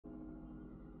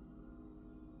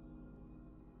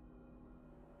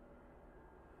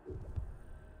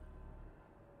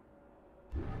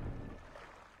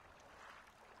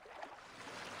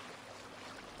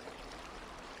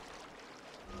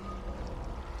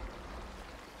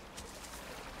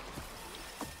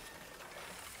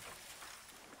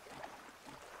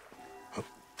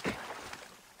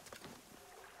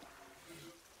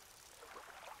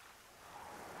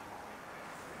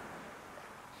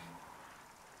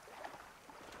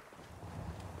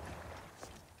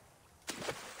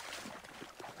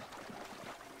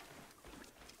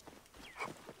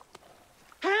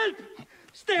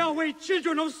Stay away,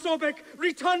 children of Sobek!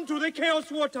 Return to the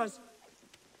Chaos Waters!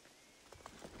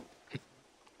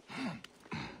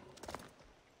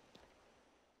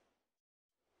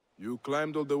 You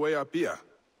climbed all the way up here?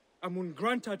 Amun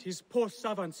granted his poor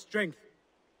servant strength.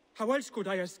 How else could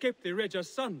I escape the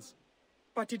Raja's sons?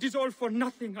 But it is all for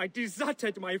nothing. I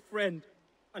deserted my friend.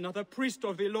 Another priest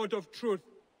of the Lord of Truth.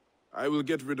 I will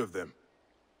get rid of them.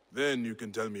 Then you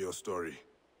can tell me your story.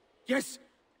 Yes!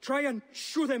 Try and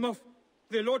shoo them off.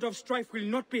 The Lord of Strife will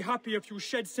not be happy if you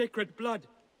shed sacred blood.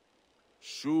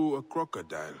 Shoo a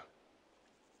crocodile.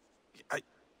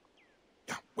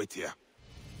 Yeah, wait here.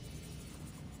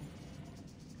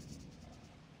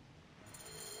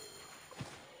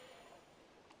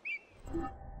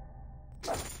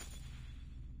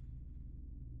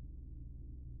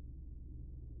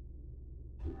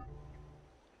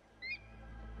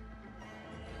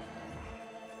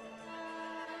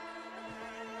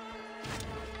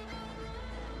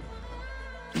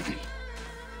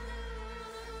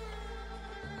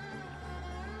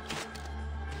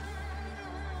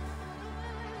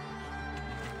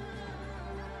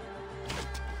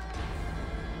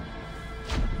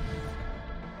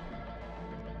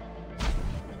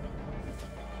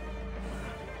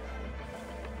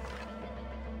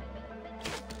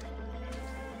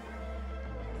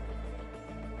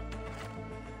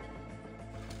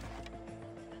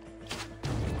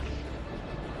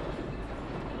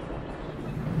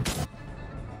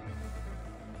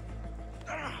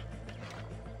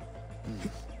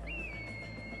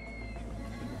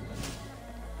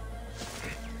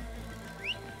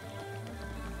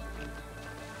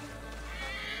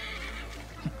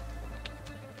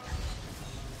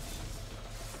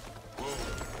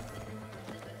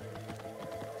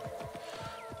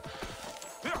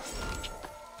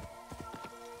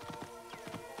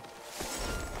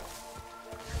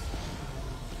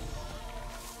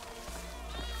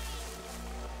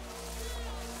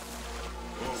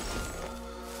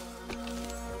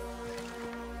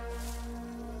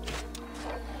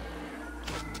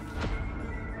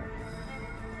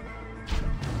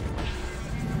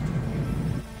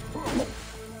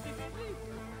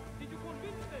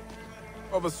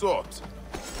 Of a sort.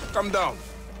 Come down.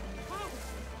 How?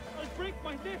 I'll break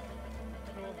my neck.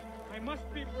 No, I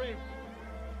must be brave.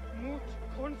 Mut,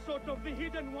 consort of the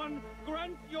Hidden One,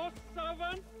 grant your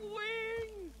servant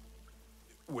wings!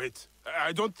 Wait,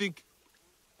 I don't think...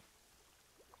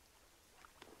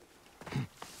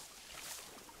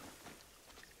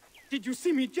 Did you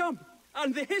see me jump?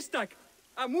 And the haystack?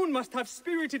 Amun must have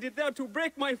spirited it there to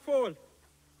break my fall.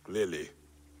 Clearly.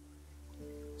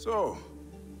 So,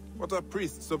 what are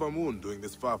priests of Amun doing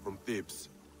this far from Thebes?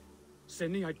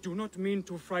 Seni, I do not mean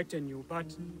to frighten you,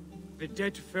 but the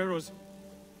dead pharaohs,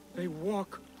 they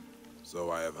walk.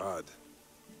 So I have heard.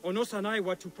 Onos and I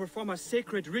were to perform a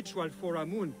sacred ritual for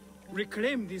Amun,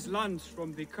 reclaim these lands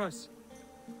from the curse.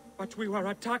 But we were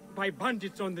attacked by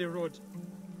bandits on the road.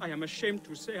 I am ashamed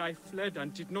to say I fled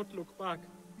and did not look back.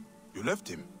 You left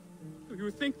him? Do you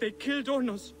think they killed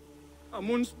Onos?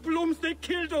 Amun's plumes, they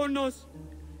killed Onos!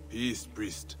 Peace,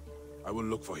 priest. I will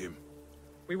look for him.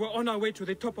 We were on our way to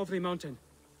the top of the mountain.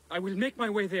 I will make my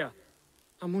way there.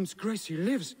 Amun's grace, he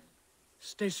lives.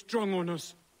 Stay strong,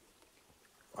 Onos.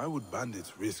 Why would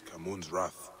bandits risk Amun's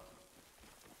wrath?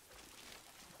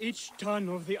 Each turn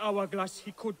of the hourglass,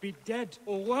 he could be dead,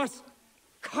 or worse.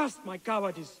 Cast my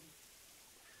cowardice.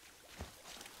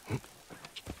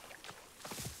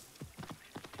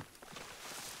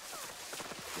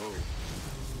 Whoa.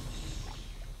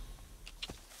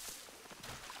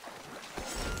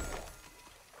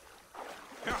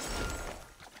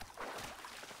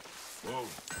 Whoa.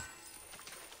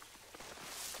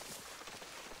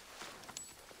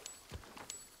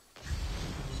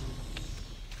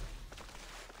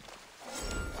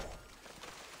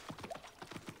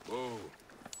 Whoa.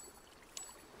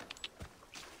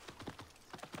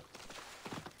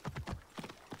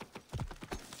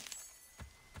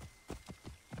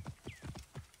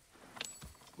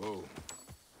 Whoa.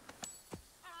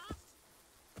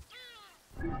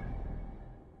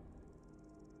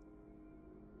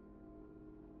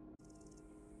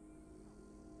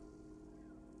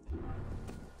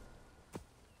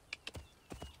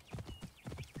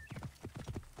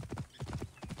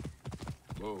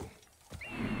 Whoa.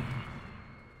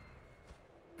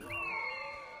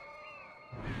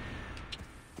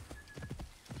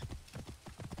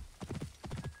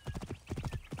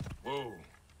 Whoa.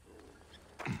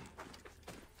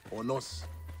 Onos,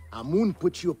 Amun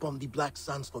put you upon the Black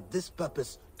Sands for this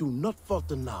purpose. Do not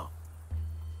falter now.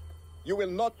 You will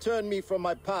not turn me from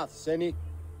my path, Seni.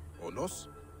 Onos?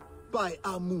 By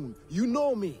Amun, you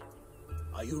know me.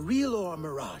 Are you real or a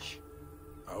mirage?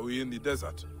 Are we in the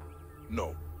desert?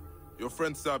 No. Your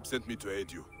friend Sab sent me to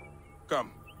aid you.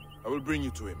 Come, I will bring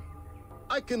you to him.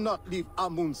 I cannot leave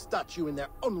Amun's statue in their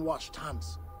unwashed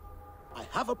hands. I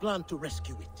have a plan to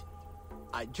rescue it.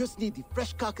 I just need the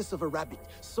fresh carcass of a rabbit,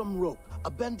 some rope, a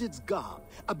bandit's garb,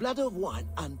 a bladder of wine,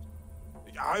 and...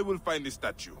 I will find the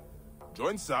statue.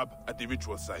 Join Sab at the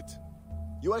ritual site.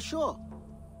 You are sure?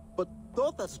 But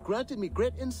Thoth has granted me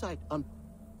great insight on...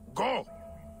 Go!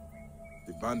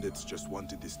 The bandits just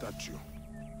wanted the statue.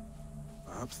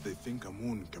 Perhaps they think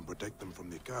Amun can protect them from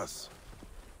the curse.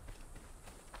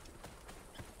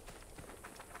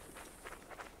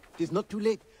 It is not too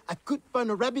late. I could find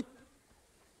a rabbit.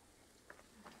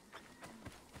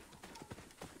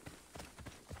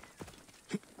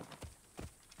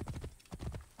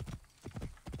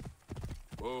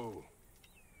 Whoa.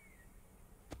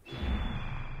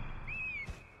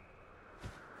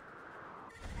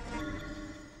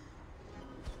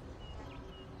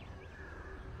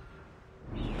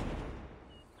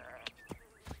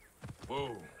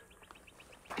 Whoa.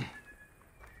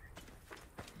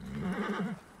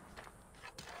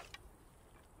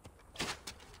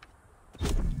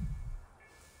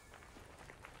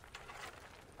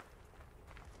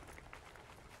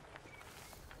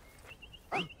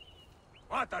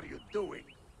 What are you doing?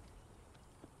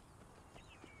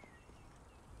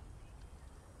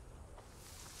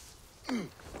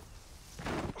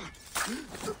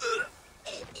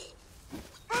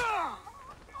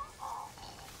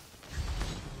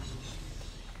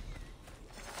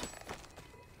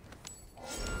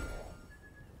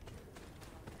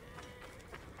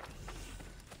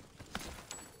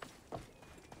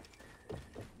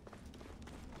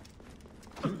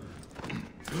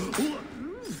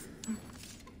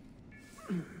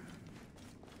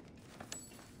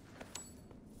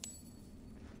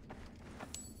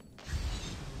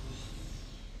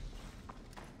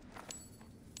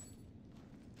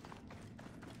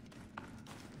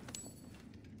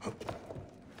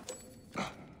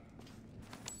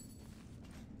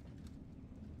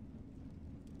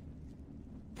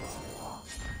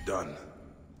 Done.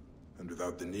 And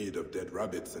without the need of dead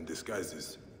rabbits and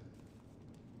disguises.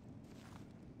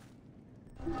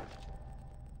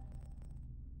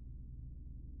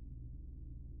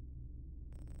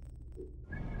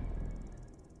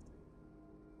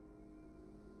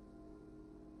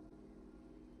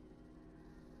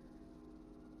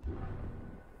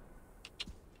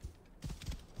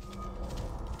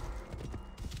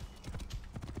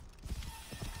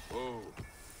 Whoa.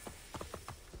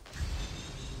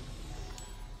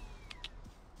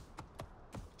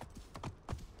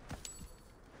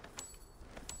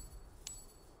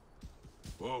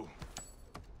 Whoa.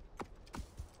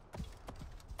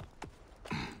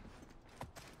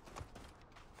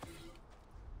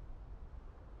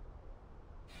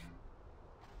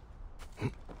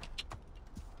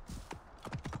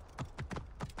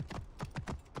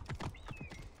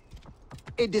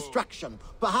 A distraction.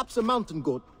 Perhaps a mountain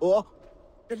goat, or...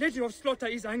 The Lady of Slaughter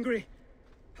is angry.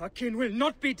 Her kin will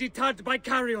not be deterred by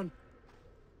carrion.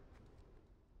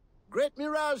 Great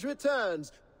Mirage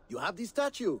returns. You have the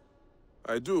statue.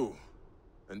 I do.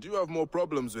 And you have more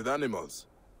problems with animals.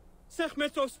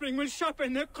 Sekhmet's offspring will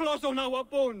sharpen their claws on our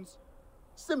bones.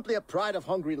 Simply a pride of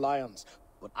hungry lions.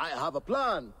 But I have a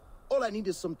plan. All I need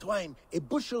is some twine, a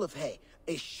bushel of hay,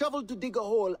 a shovel to dig a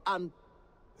hole, and...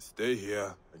 Stay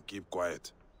here and keep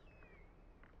quiet.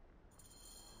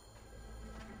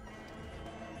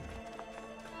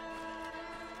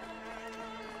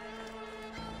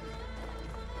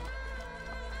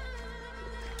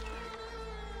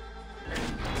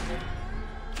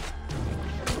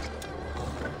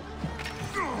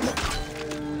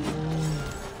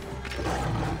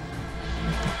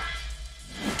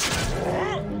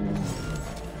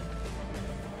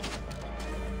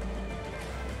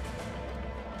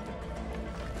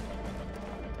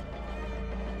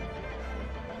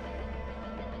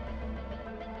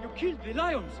 Killed the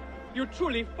lions! You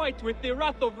truly fight with the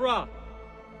wrath of Ra!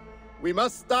 We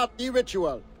must start the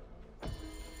ritual.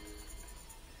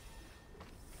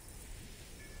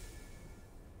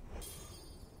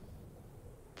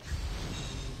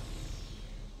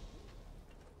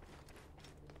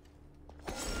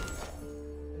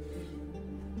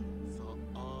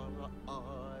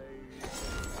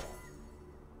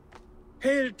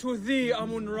 Hail to thee,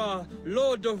 Amun-Ra,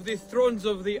 Lord of the thrones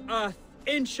of the earth,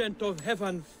 Ancient of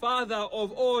heaven, Father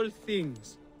of all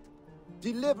things.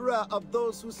 Deliverer of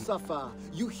those who suffer,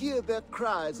 you hear their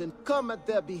cries and come at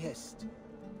their behest.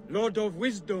 Lord of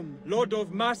wisdom, Lord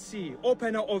of mercy,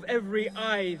 Opener of every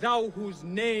eye, thou whose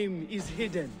name is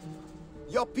hidden.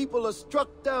 Your people are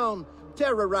struck down,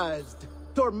 terrorized,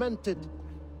 tormented.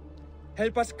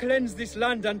 Help us cleanse this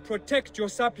land and protect your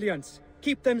suppliants.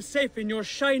 Keep them safe in your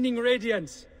shining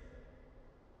radiance.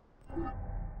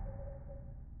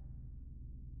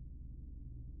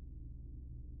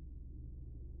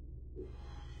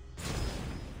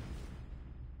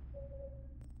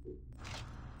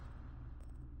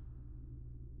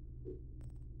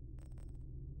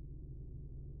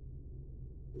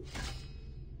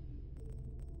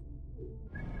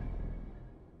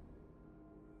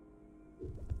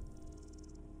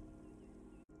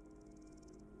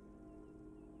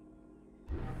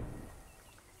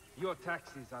 Your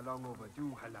taxes are long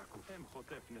overdue, Halakuf.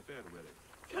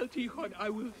 Keltichon, I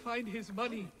will find his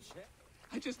money.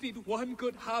 I just need one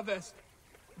good harvest.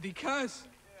 The curse.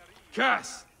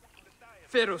 Curse!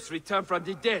 Pharaohs return from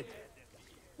the dead.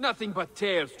 Nothing but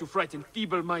tales to frighten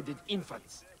feeble-minded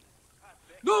infants.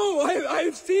 No,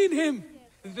 I've seen him!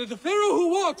 The Pharaoh who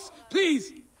walks,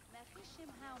 please!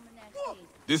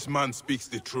 This man speaks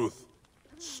the truth.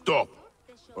 Stop,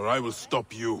 or I will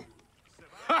stop you.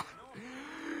 Ha!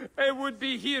 A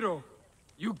would-be hero.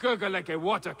 You gurgle like a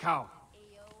water cow.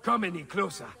 Come any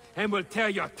closer, and we'll tear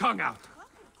your tongue out.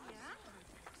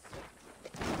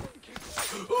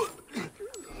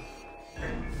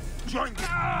 Join me!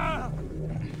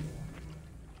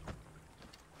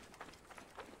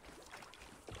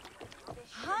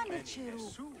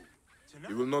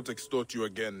 We will not extort you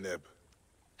again, Neb.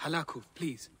 Halakuf,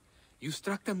 please. You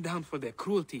struck them down for their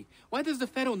cruelty. Why does the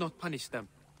Pharaoh not punish them?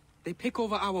 They pick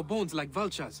over our bones like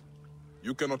vultures.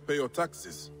 You cannot pay your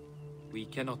taxes. We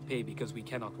cannot pay because we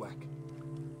cannot work.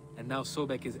 And now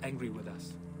Sobek is angry with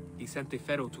us. He sent the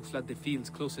Pharaoh to flood the fields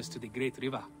closest to the Great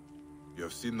River. You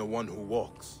have seen the one who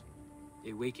walks.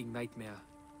 A waking nightmare.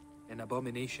 An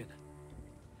abomination.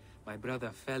 My brother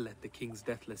fell at the king's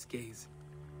deathless gaze.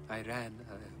 I ran.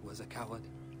 I was a coward.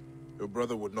 Your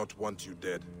brother would not want you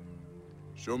dead.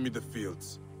 Show me the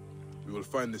fields. We will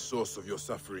find the source of your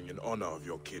suffering in honor of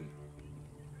your kin.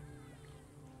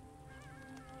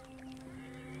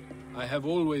 I have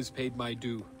always paid my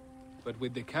due. But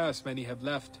with the curse many have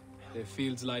left, their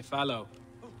fields lie fallow.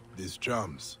 These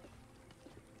charms,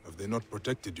 have they not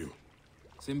protected you?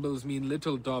 Symbols mean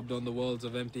little daubed on the walls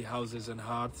of empty houses and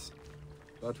hearths.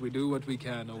 But we do what we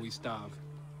can or we starve.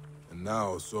 And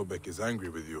now Sobek is angry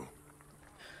with you.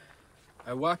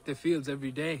 I walk the fields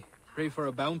every day, pray for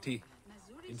a bounty.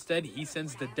 Instead, he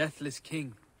sends the deathless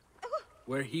king.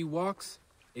 Where he walks,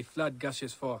 a flood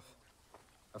gushes forth.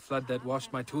 A flood that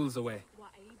washed my tools away.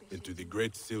 Into the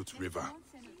great Silt River.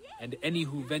 And any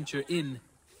who venture in,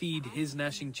 feed his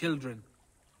gnashing children.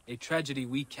 A tragedy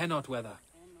we cannot weather.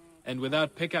 And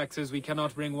without pickaxes, we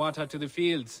cannot bring water to the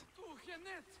fields.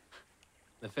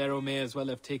 The Pharaoh may as well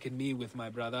have taken me with my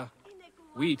brother.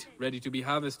 Wheat, ready to be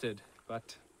harvested.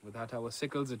 But without our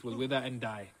sickles, it will wither and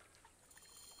die.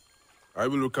 I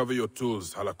will recover your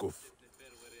tools, Halakuf.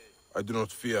 I do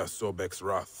not fear Sobek's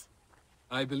wrath.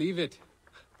 I believe it.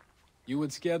 You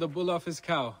would scare the bull off his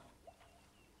cow.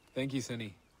 Thank you,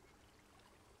 Sunny.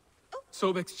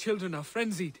 Sobek's children are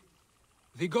frenzied.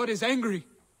 The god is angry.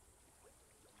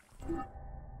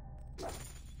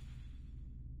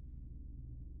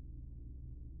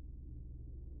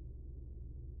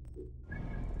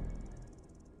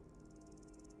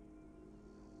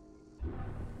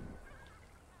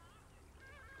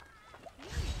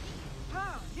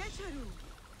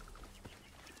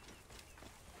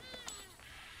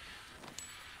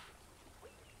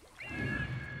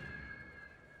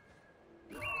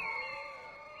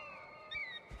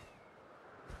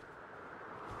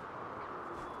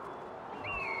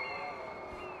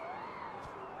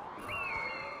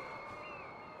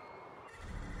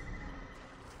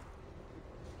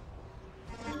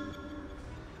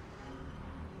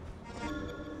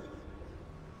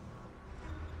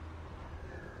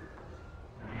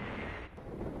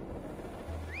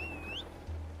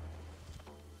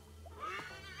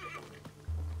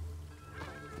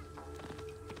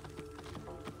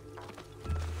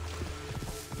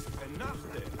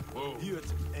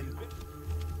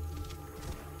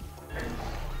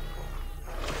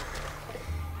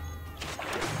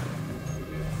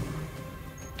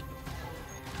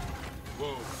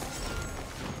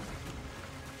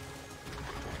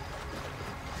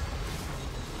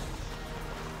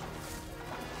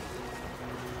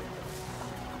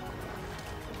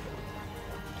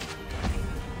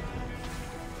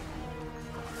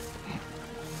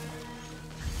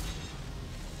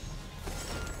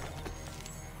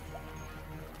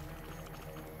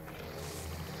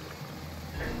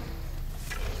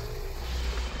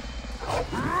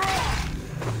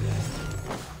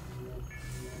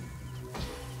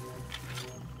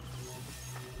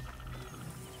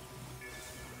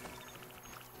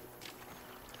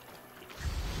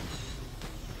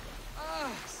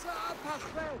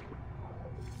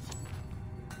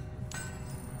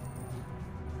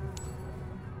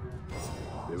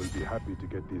 They will be happy to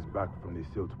get these back from the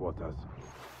silt waters.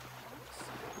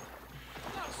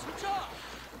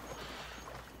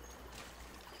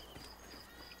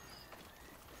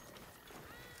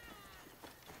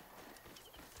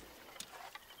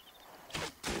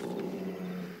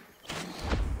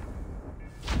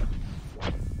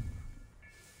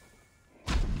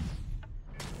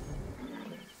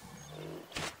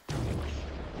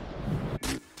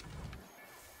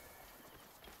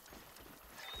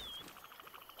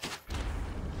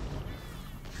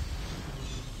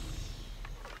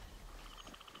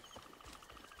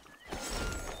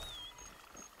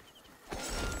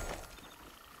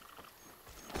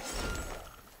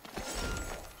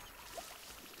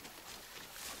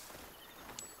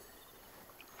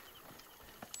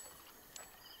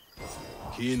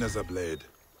 Keen as a blade.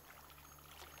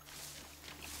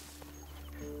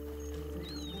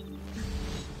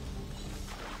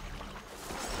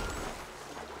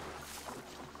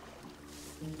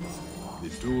 The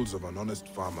tools of an honest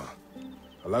farmer.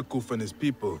 Halakuf and his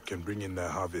people can bring in their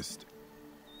harvest.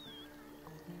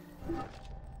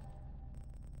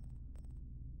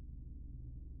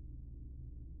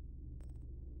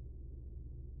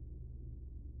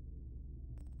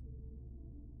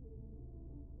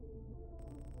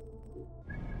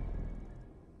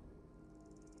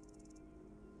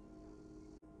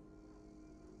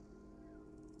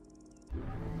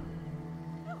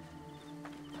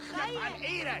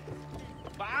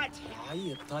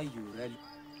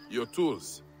 Your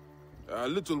tools. A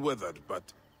little weathered, but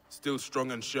still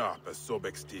strong and sharp as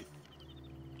Sobek's teeth.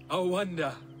 A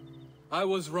wonder. I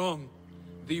was wrong.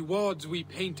 The wards we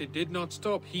painted did not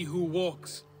stop he who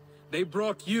walks. They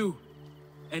brought you,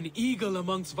 an eagle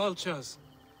amongst vultures.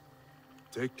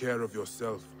 Take care of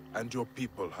yourself and your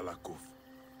people, Halakuf.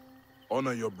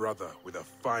 Honor your brother with a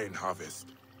fine harvest.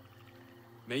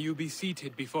 May you be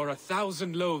seated before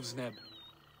 1,000 loaves, Neb.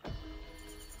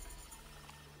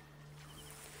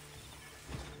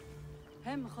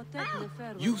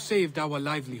 You saved our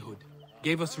livelihood,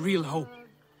 gave us real hope.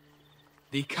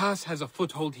 The Khas has a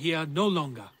foothold here no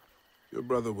longer. Your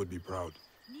brother would be proud.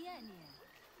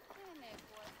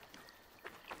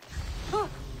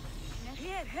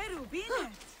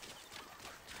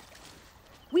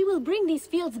 We will bring these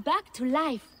fields back to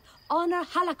life. Honor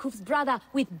Halakuf's brother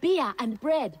with beer and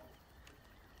bread.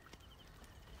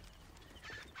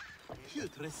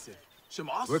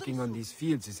 Working on these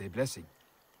fields is a blessing.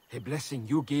 A blessing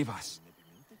you gave us.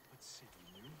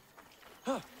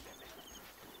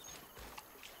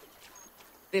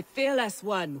 The fearless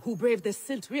one who braved the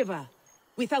Silt River.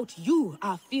 Without you,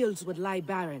 our fields would lie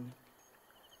barren.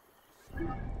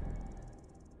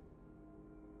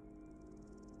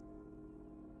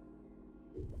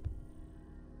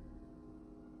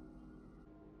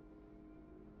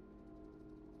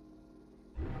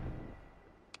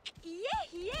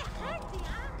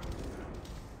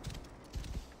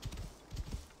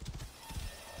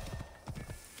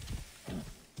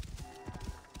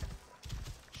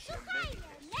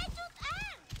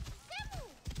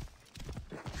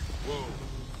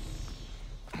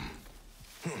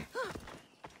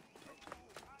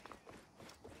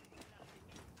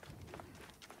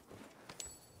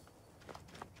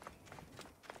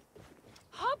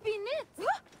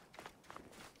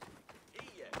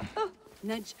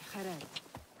 نج خراب.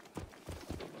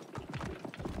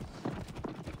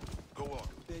 Go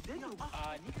on.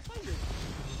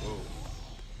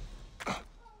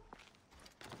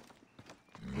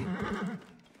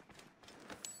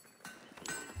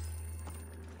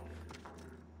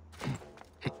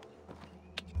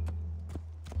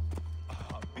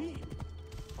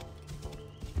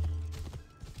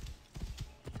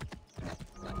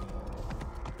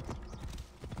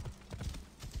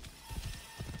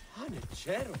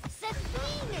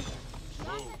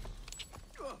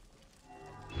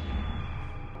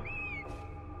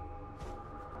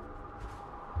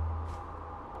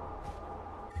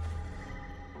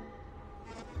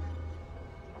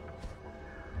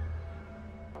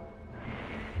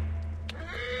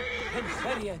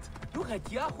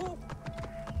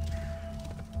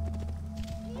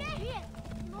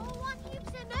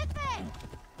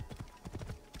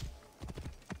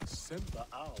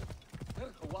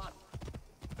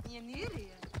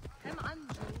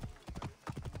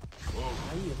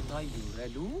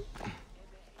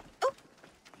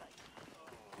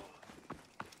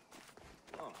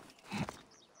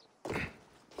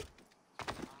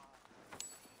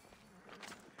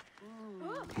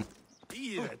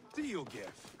 Deal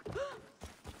gift.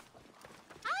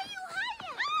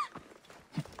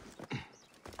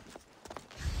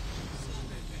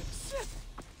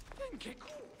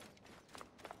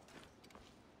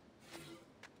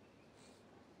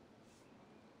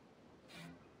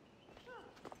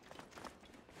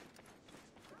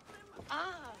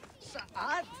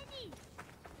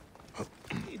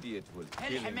 Idiot will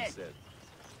kill himself.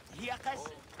 Yeah.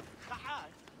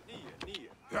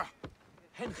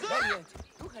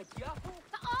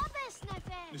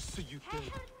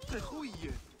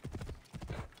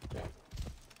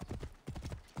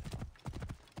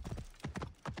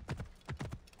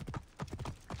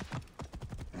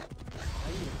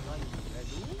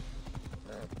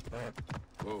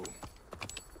 Whoa.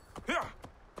 Yeah.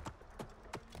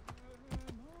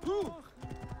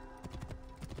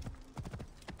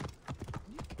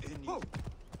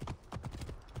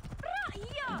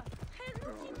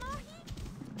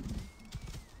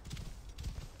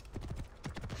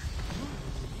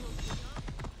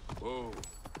 Whoa.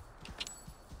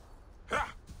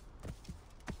 Ha!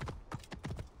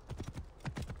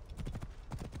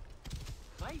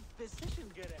 My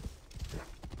position, get it.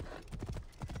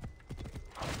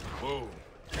 Whoa.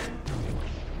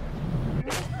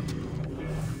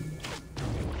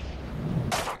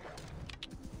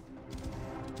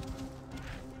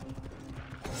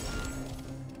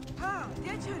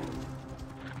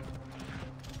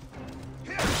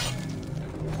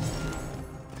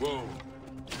 Whoa.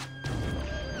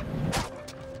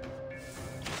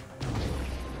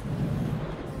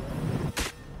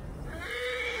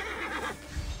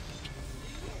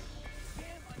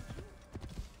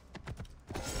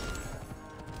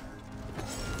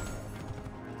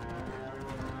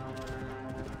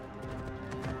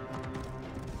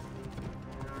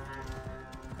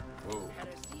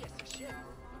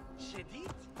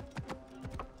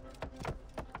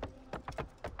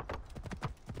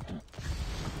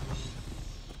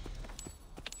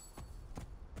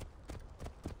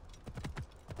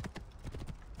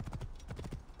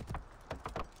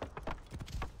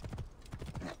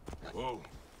 Whoa.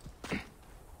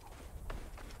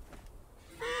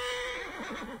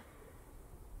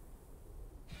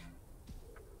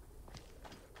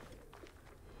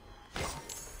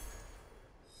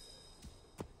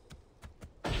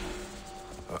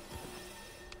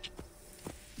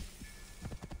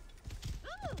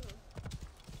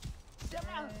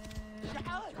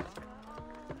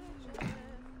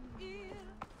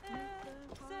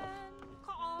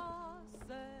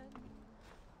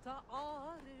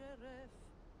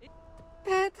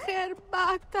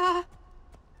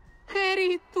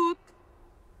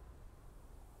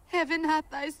 Heaven hath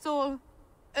thy soul,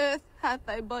 earth hath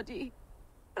thy body.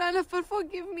 Ranifer,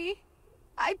 forgive me.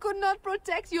 I could not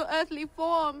protect your earthly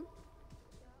form.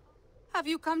 Have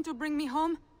you come to bring me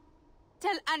home?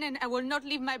 Tell Annen I will not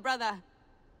leave my brother.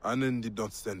 Annen did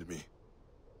not send me.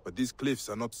 But these cliffs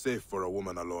are not safe for a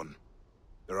woman alone.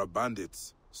 There are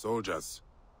bandits, soldiers.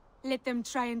 Let them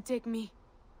try and take me.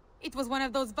 It was one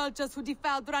of those vultures who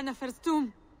defiled Ranifer's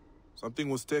tomb. Something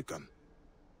was taken.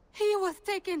 He was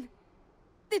taken.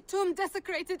 The tomb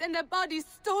desecrated and the bodies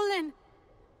stolen.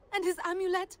 And his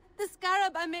amulet, the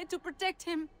scarab I made to protect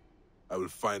him. I will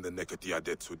find the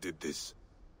Necropolis who did this.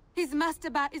 His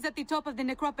mastaba is at the top of the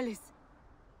Necropolis.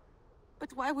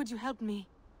 But why would you help me?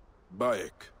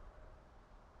 Bayek.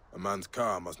 A man's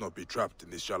car must not be trapped in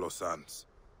these shallow sands.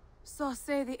 So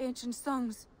say the ancient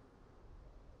songs.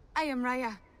 I am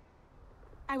Raya.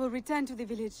 I will return to the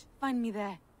village. Find me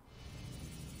there.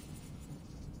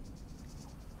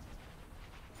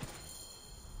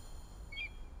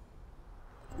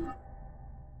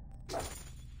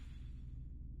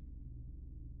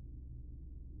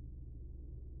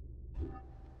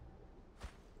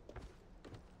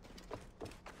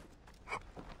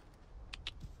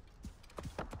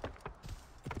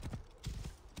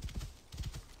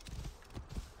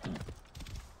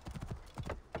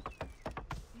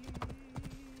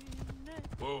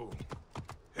 Whoa.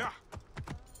 Yeah.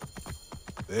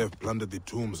 They have plundered the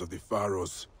tombs of the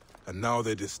Pharaohs, and now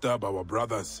they disturb our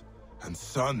brothers and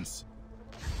sons.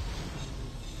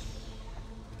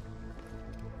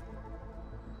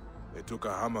 They took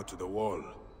a hammer to the wall.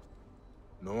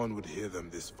 No one would hear them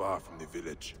this far from the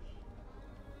village.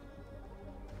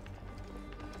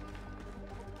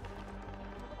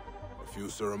 A few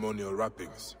ceremonial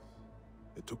wrappings.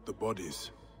 They took the bodies.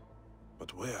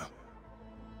 But where?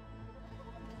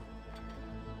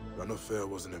 Ranifer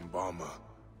was an embalmer.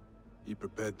 He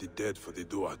prepared the dead for the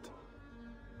Duat.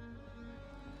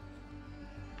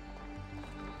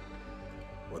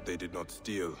 What they did not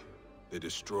steal, they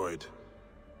destroyed.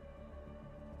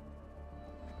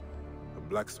 A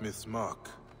blacksmith's mark.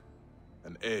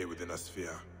 An A within a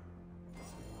sphere.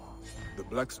 The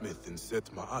blacksmith in Set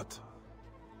Ma'at.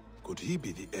 Could he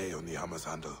be the A on the hammer's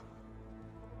handle?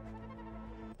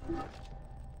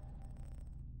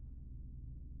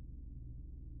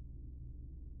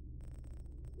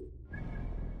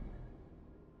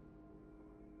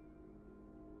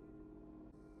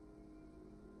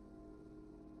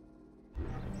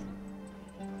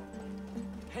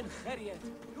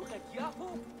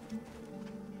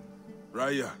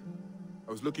 Raya,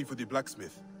 I was looking for the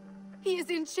blacksmith. He is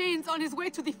in chains on his way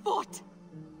to the fort.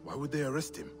 Why would they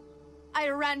arrest him? I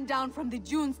ran down from the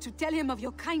dunes to tell him of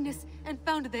your kindness and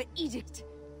found the edict.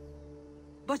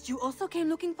 But you also came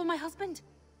looking for my husband?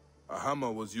 A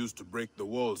hammer was used to break the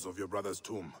walls of your brother's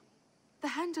tomb. The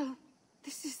handle.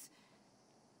 This is...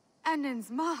 Annen's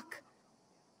mark.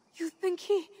 You think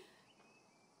he...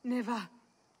 Never.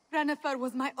 Ranefar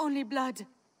was my only blood.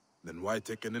 Then why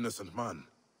take an innocent man?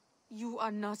 You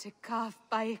are not a calf,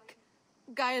 Bayek.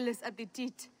 Guileless at the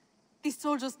teeth. These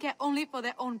soldiers care only for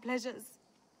their own pleasures.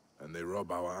 And they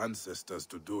rob our ancestors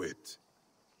to do it.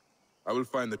 I will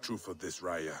find the truth of this,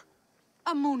 Raya.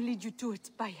 Amun lead you to it,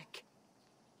 Bayek.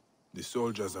 The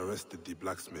soldiers arrested the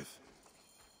blacksmith.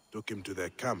 Took him to their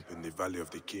camp in the Valley of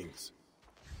the Kings.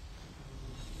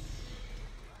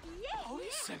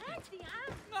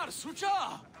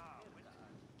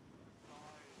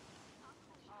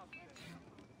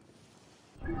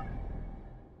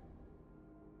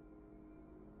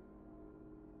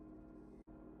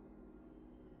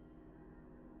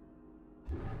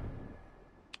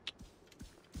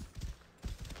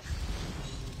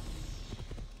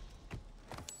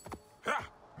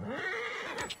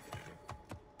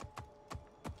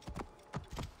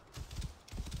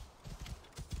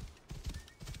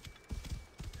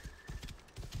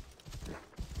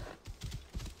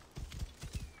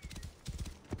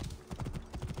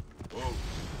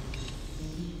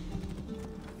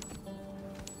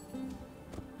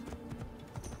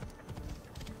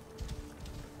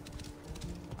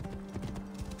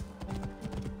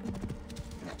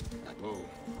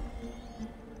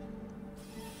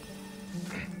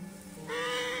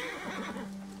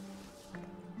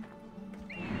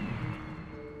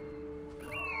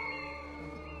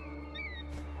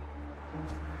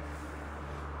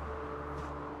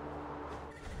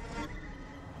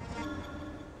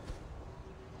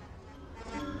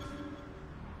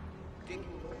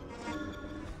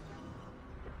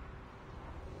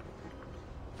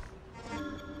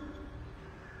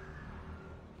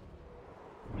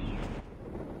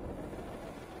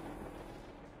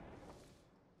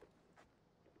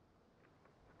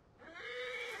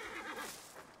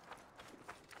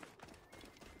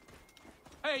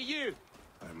 Hey, you!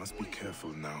 I must be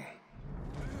careful now.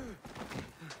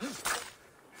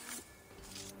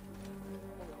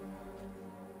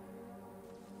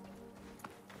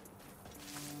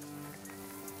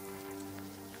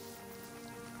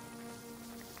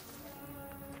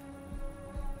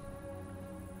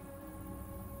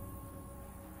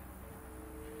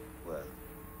 Well,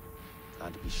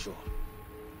 can't be sure.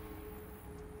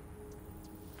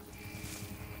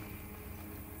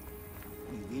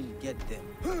 We will get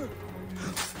them.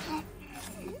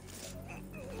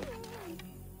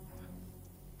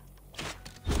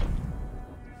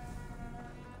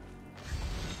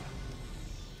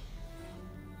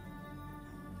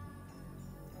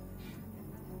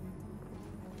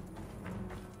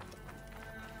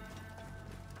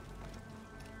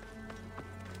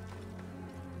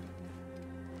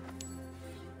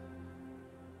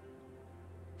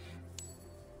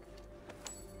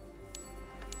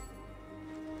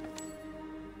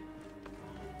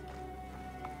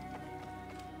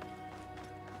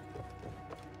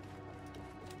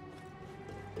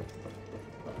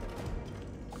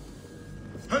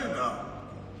 Hey now!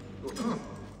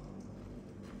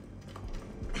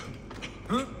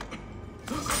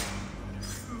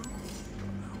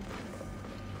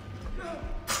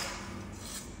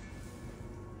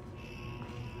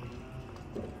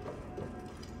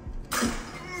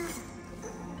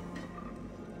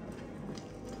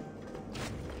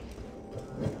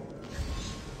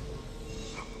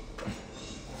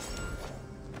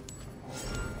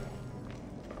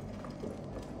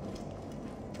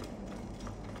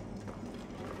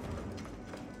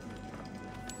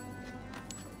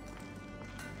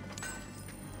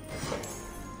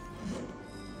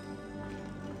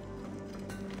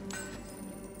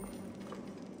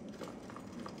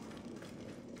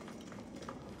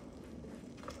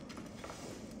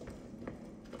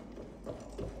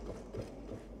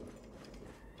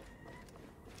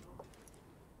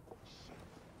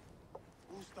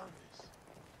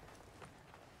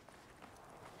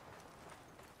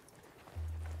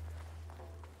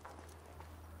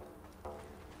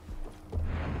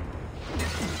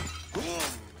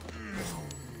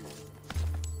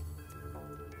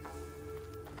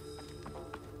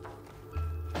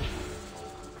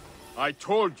 I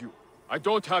told you, I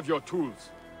don't have your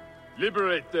tools.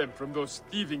 Liberate them from those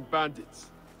thieving bandits.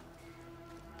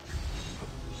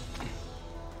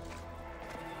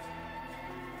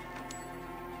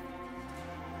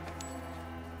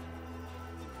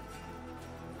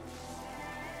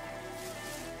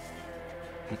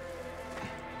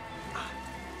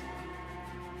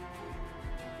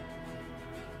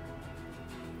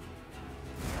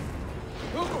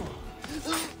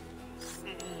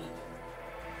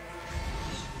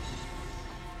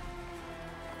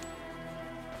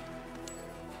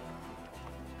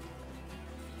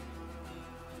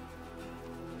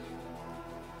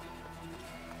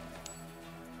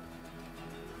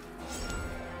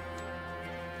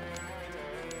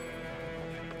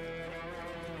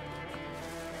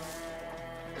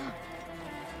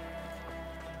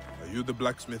 you the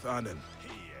blacksmith Arnen?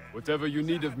 Whatever you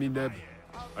need of me, Neb,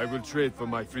 I will trade for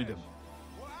my freedom.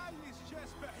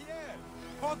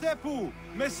 Rendez-vous,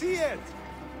 Messiet!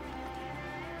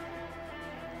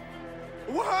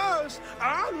 وهاش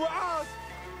عن وعاد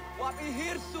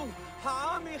وبهيرسو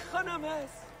هعامي خنمس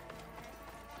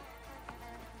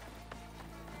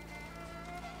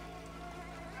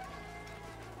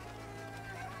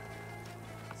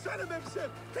سلام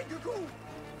امسك تنجكو.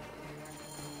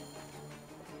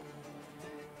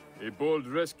 A bold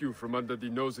rescue from under the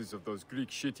noses of those Greek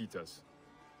shit-eaters.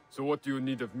 So what do you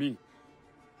need of me?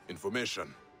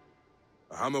 Information.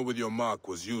 A hammer with your mark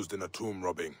was used in a tomb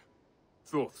robbing.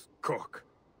 Thought, cock.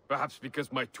 Perhaps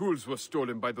because my tools were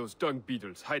stolen by those dung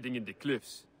beetles hiding in the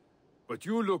cliffs. But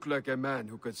you look like a man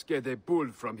who could scare the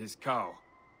bull from his cow.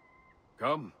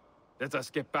 Come, let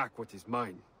us get back what is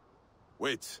mine.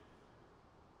 Wait.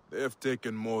 They have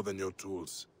taken more than your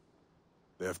tools.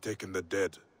 They have taken the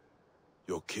dead.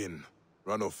 Your kin,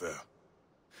 Runofair.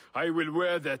 I will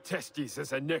wear their testes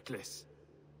as a necklace.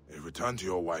 Return to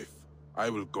your wife. I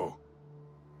will go.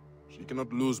 She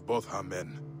cannot lose both her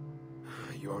men.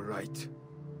 You're right.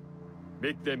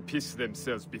 Make them piss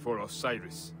themselves before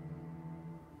Osiris.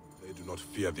 They do not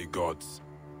fear the gods.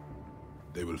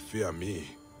 They will fear me.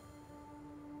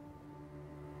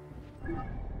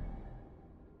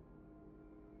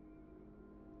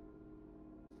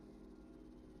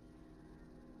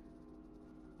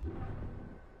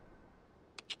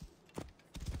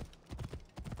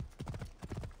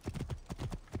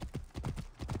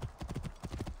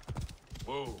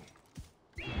 Whoa.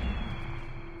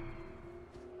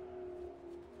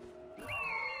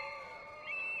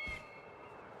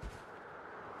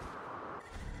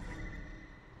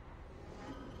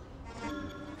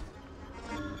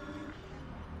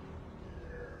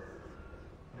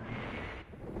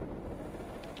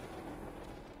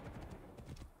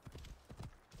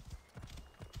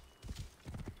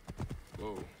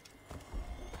 Whoa.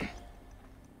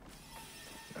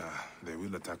 They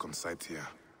will attack on sight here.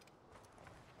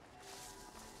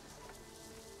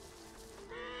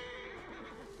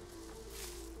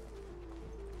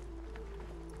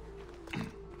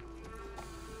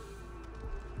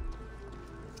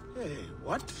 Hey,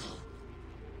 what?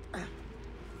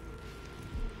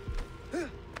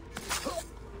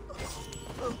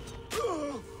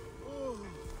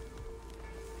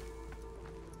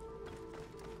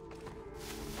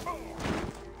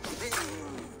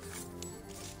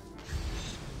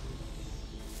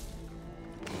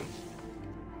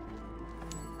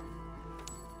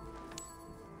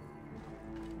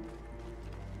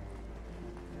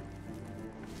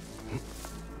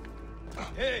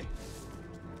 Hey!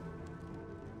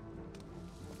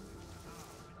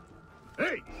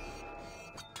 Hey!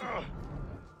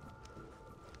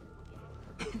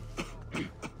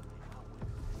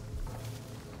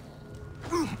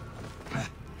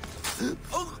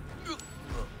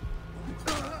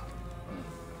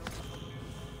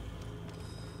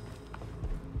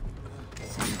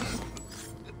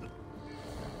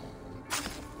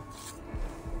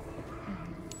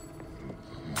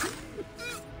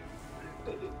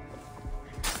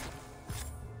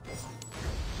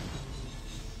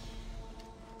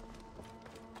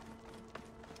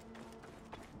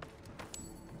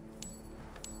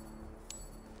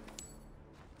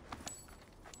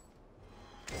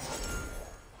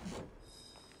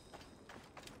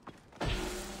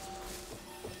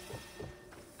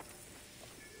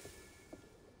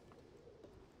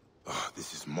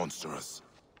 This is monstrous.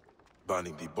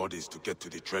 Burning the bodies to get to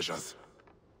the treasures.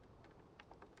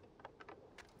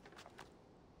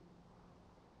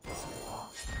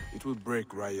 It will break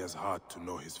Raya's heart to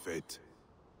know his fate.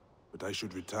 But I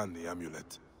should return the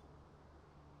amulet.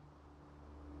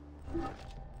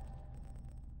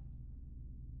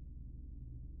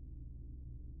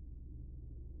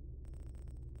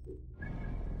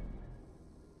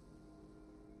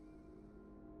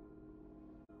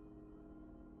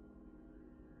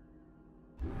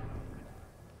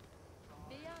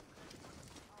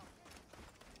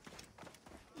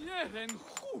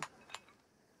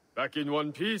 Back in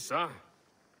one piece, huh?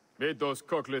 Made those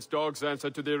cockless dogs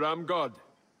answer to the ram god.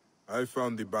 I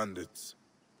found the bandits,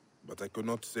 but I could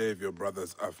not save your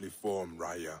brother's earthly form,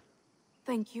 Raya.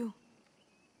 Thank you.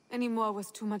 Any more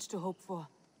was too much to hope for.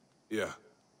 Yeah,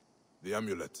 the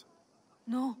amulet.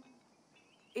 No.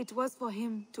 It was for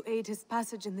him to aid his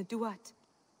passage in the Duat.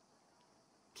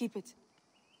 Keep it.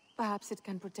 Perhaps it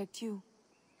can protect you.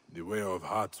 The Wearer of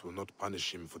Hearts will not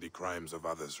punish him for the crimes of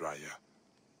others, Raya.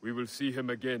 We will see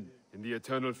him again in the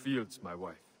Eternal Fields, my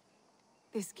wife.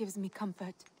 This gives me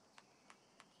comfort.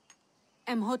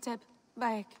 Emhotep,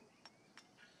 Baek.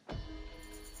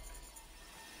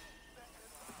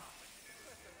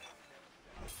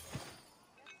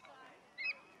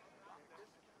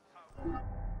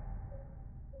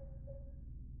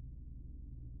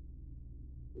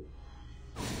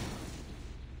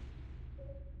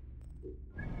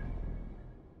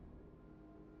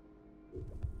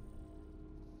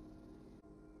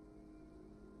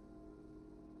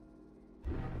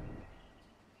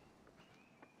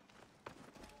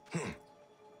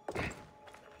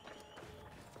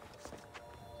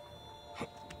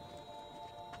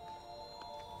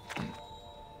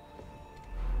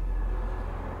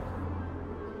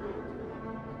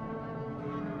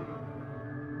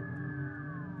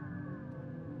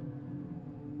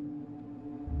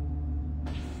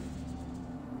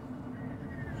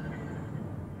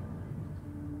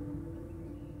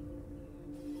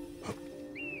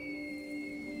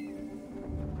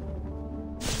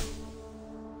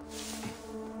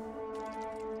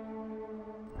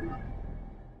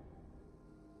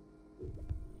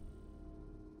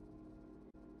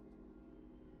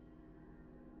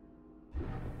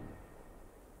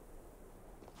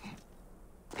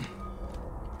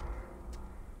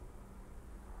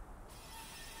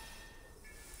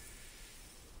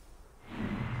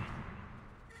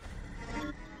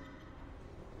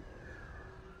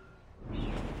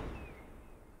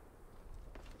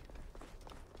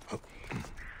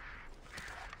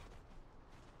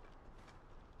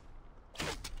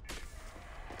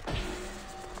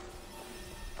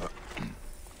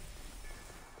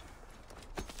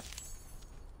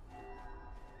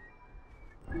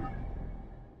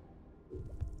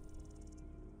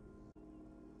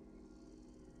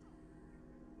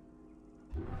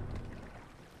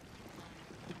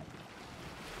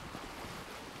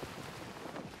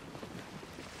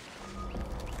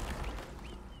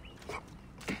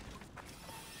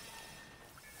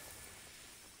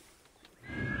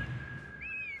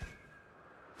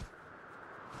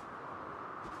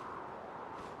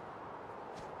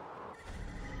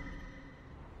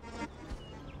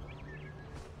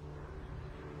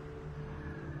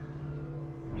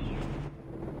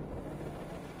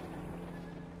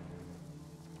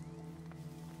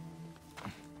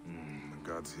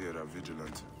 Guards here are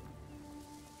vigilant.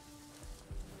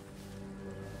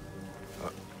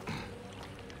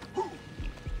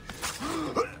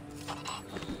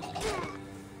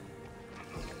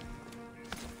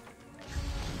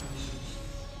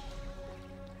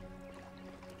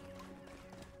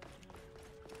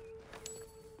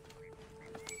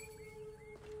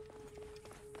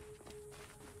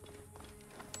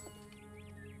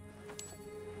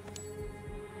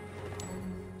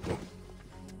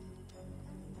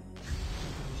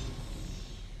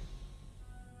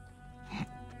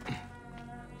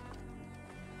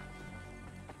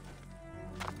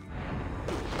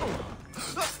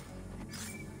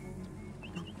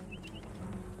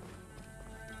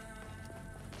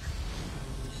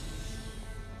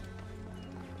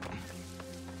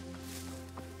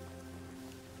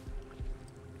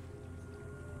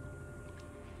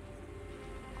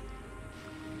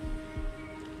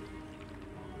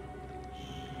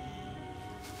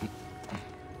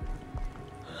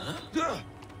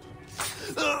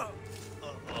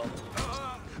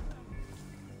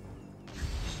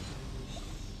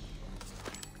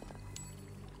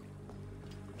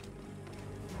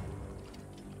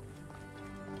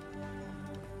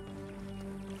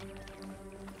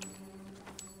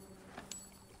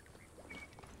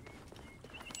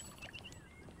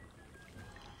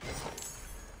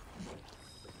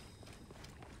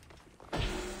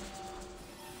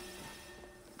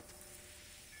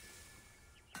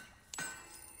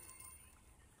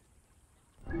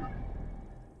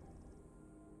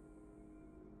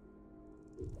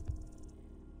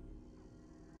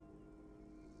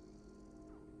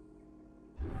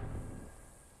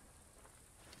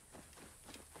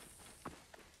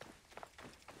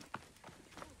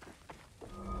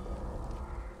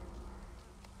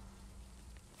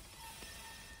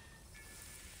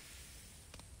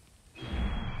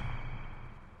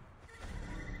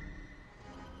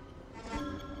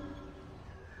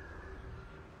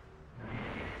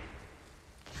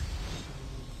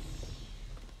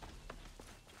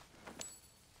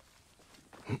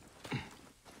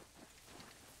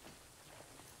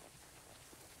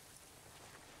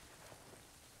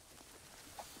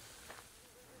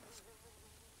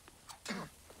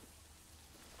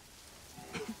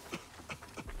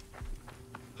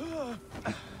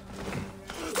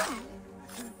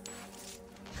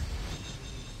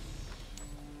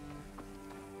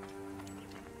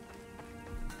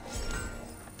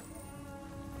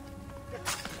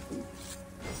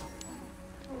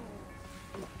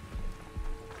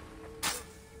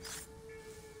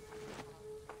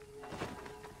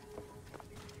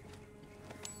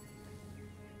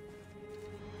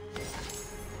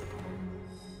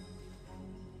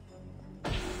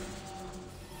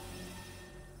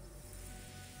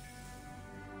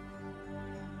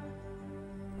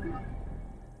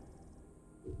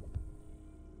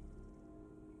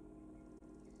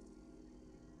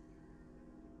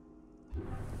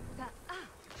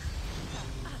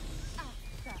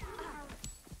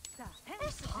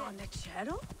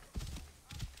 Shadow?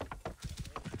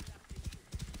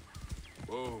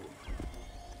 Whoa.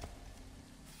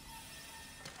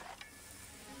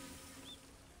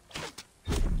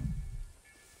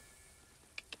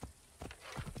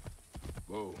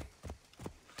 Whoa.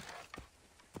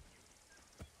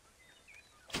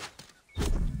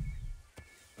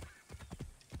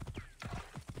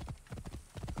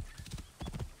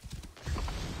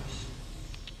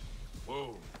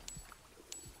 Whoa.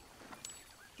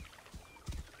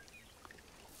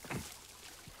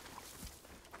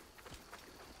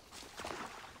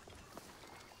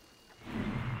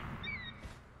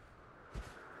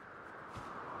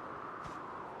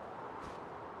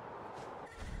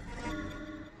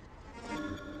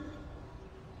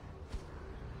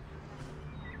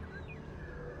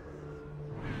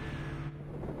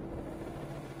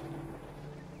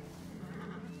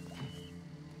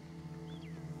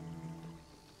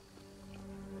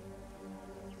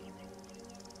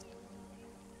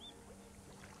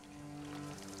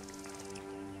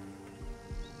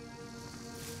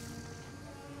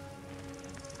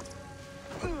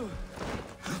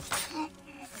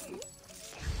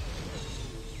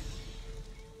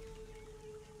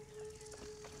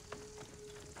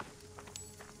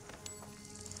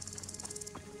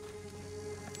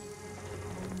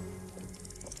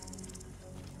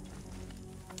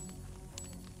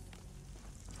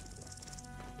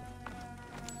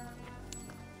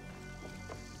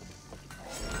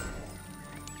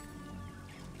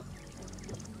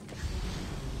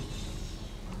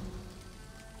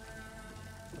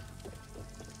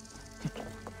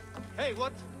 Hey,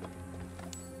 what?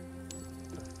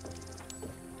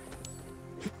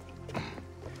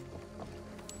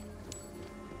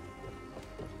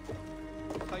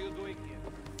 What are you doing here?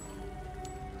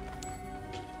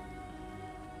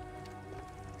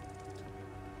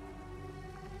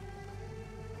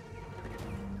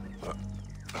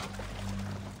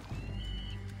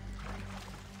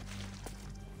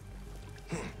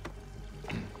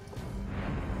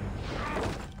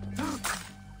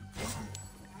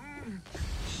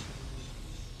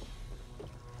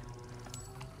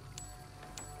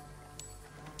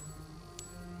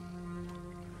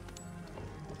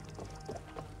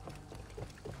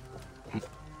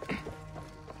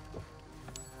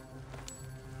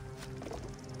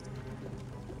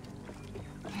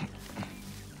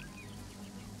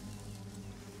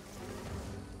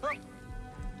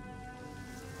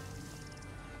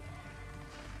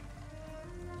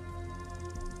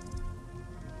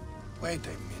 Wait a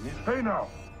minute. Hey now!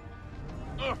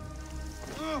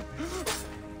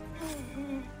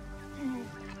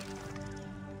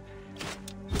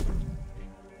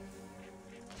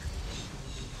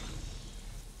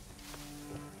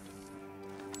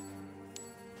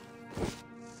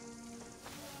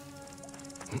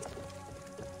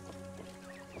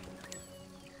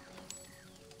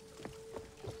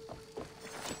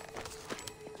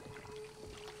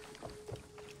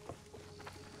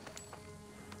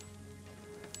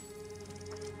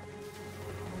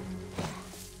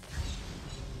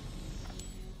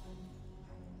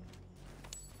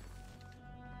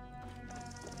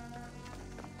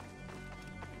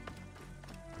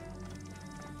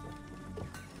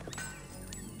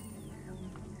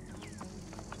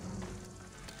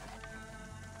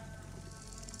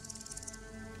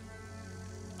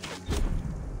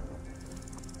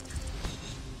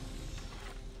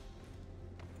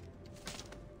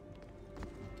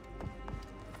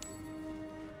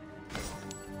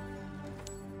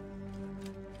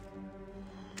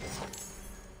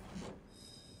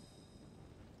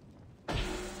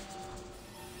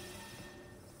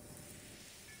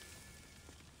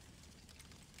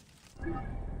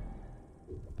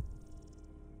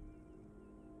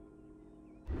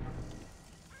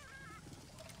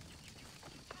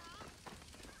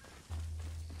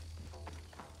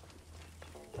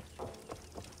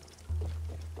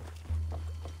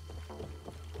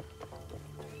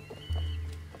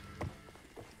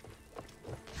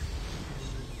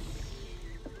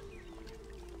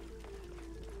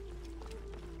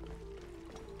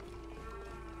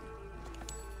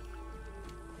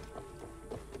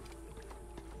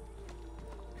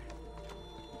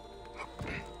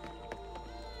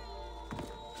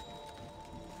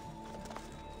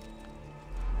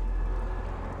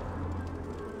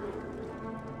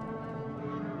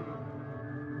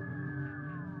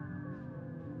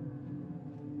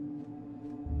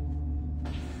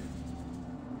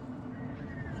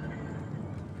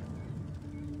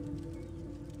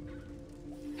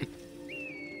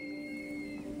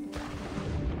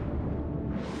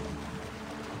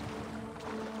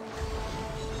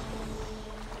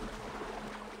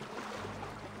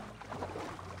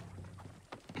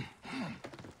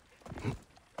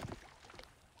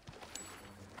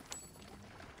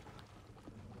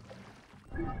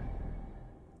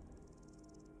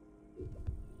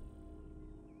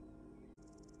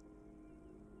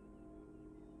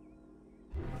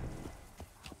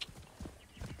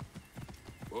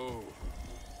 Whoa.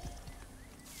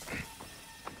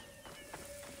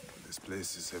 This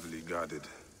place is heavily guarded.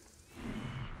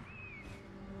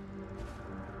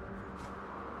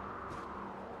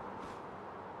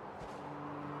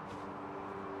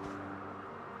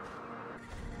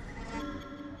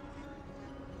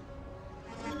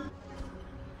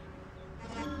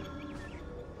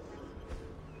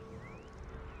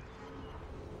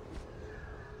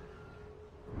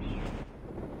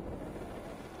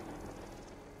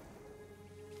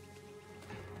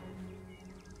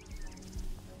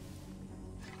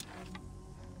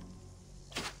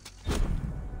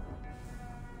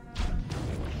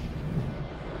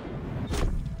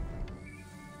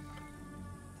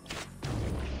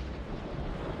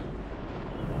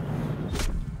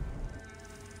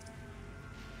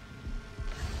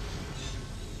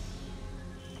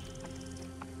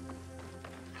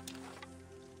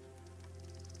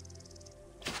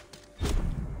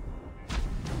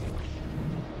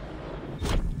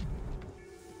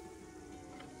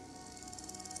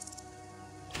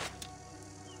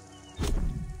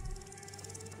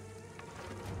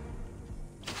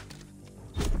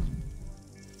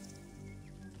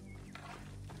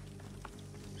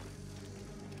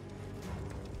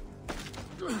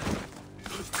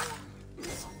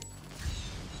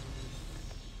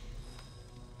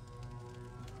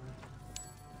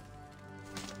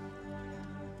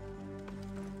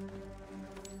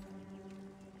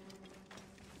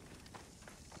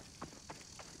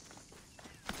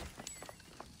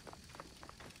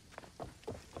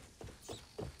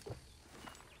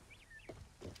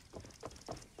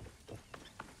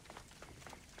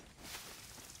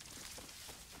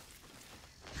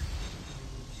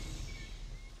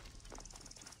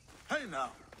 Hey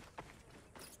now!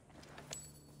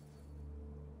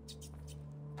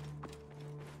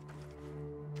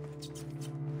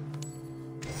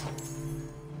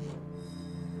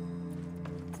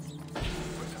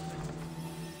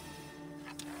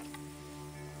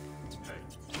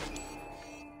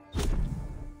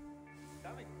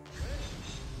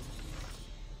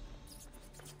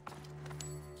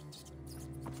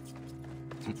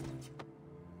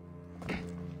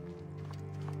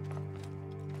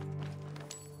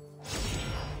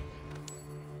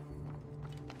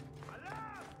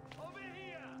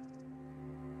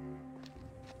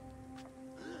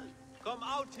 Come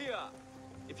out here,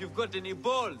 if you've got any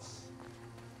balls.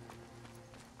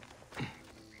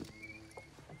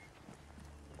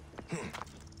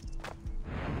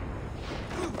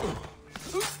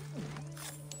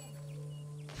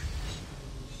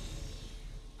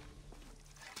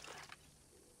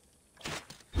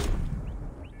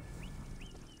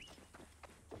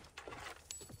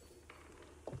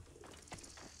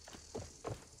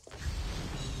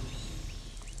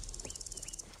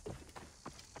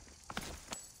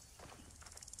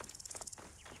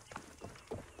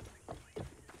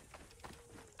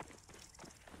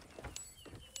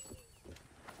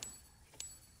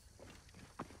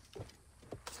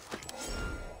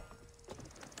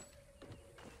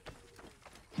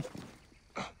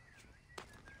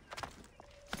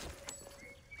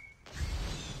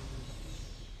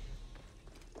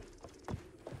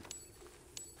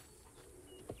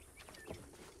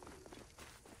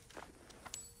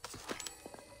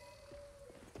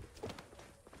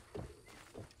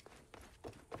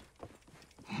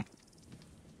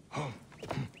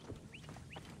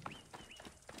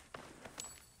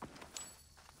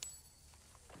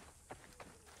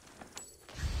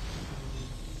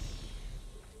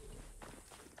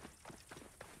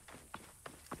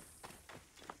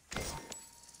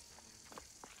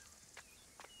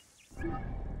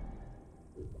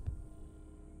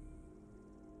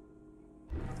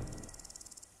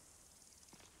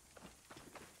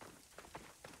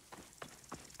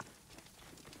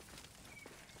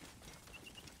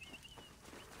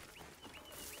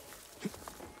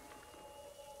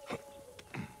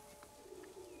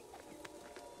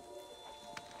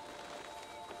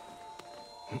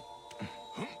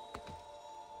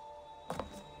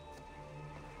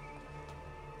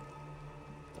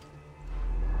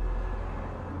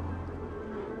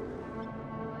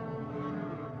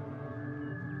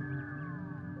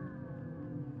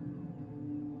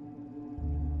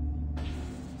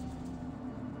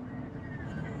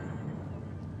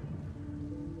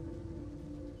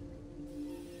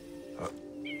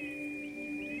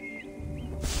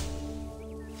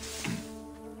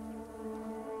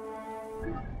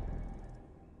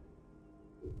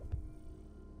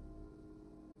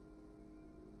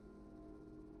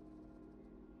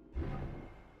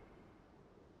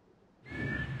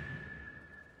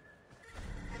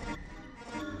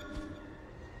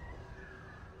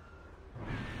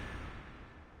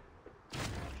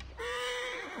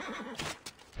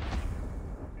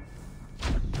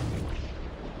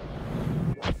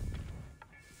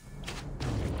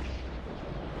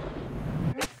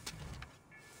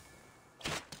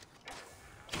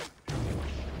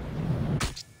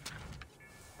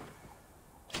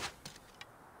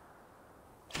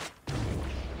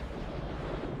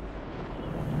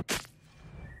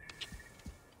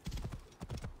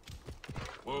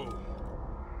 Whoa.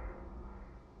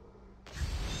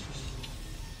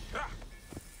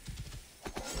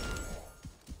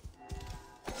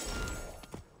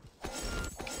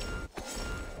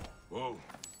 Whoa.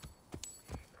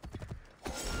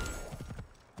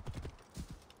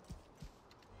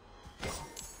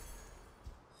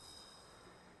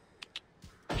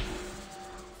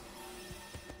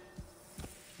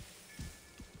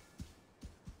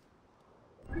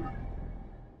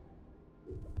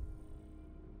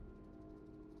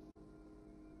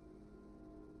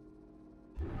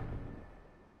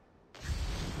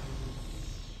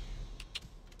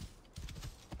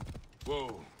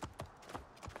 Whoa.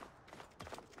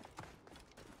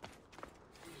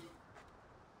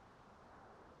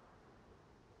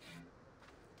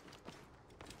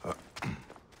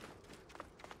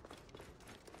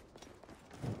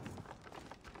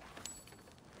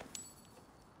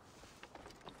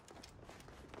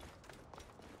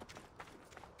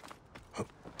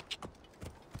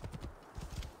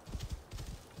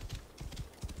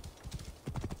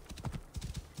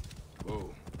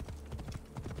 Whoa.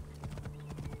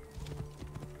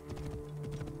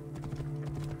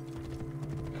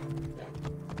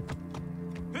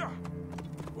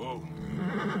 Whoa.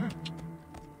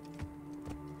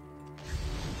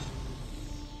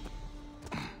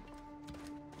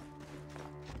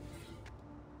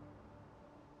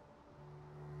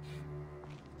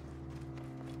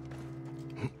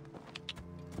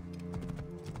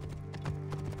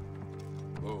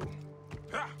 Whoa.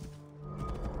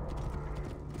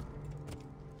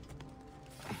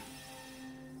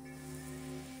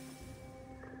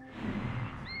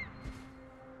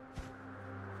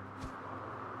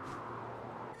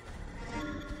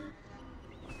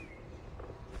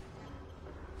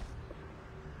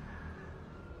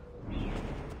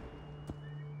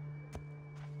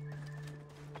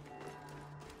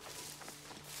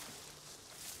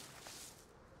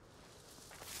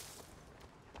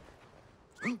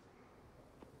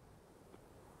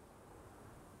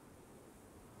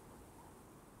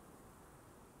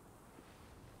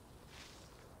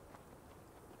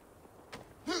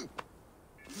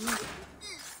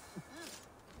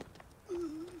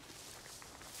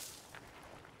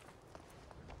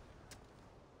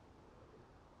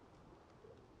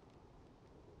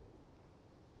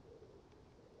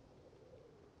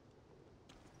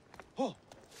 Oh!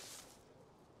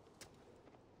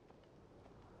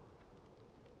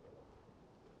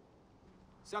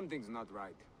 Something's not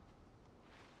right.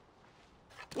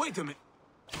 Wait a minute!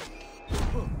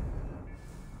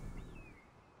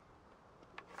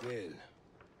 Well,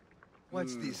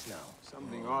 what's this now?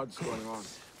 Something odd's going on.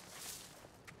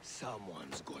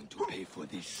 Someone's going to pay for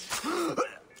this.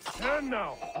 Turn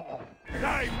now!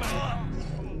 Die, man!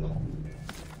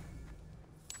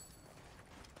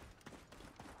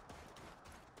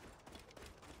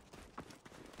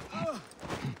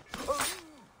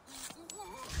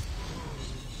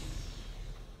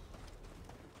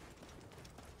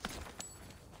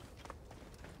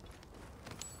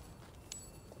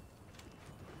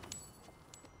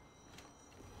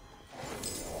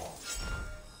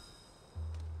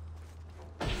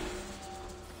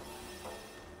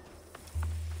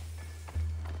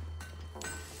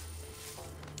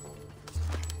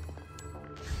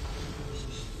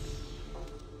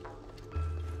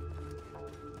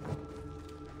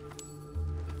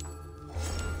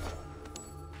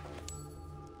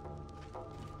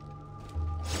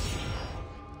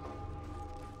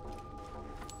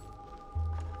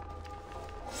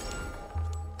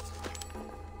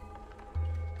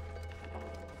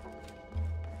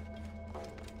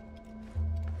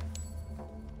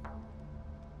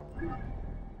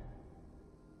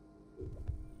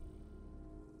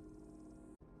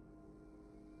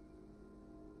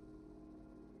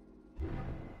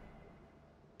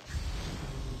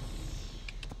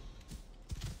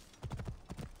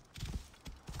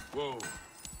 Whoa.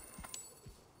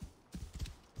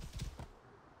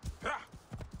 Ha!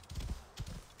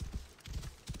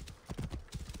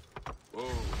 Whoa.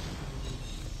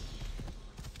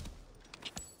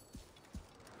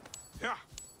 Yeah.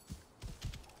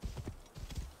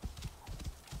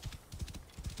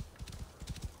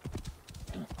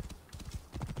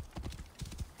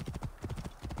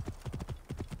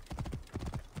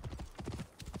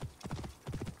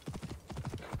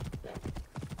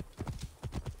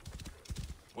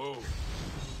 Whoa.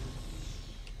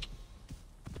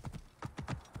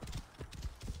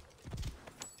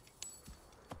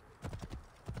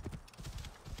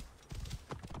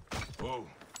 Whoa.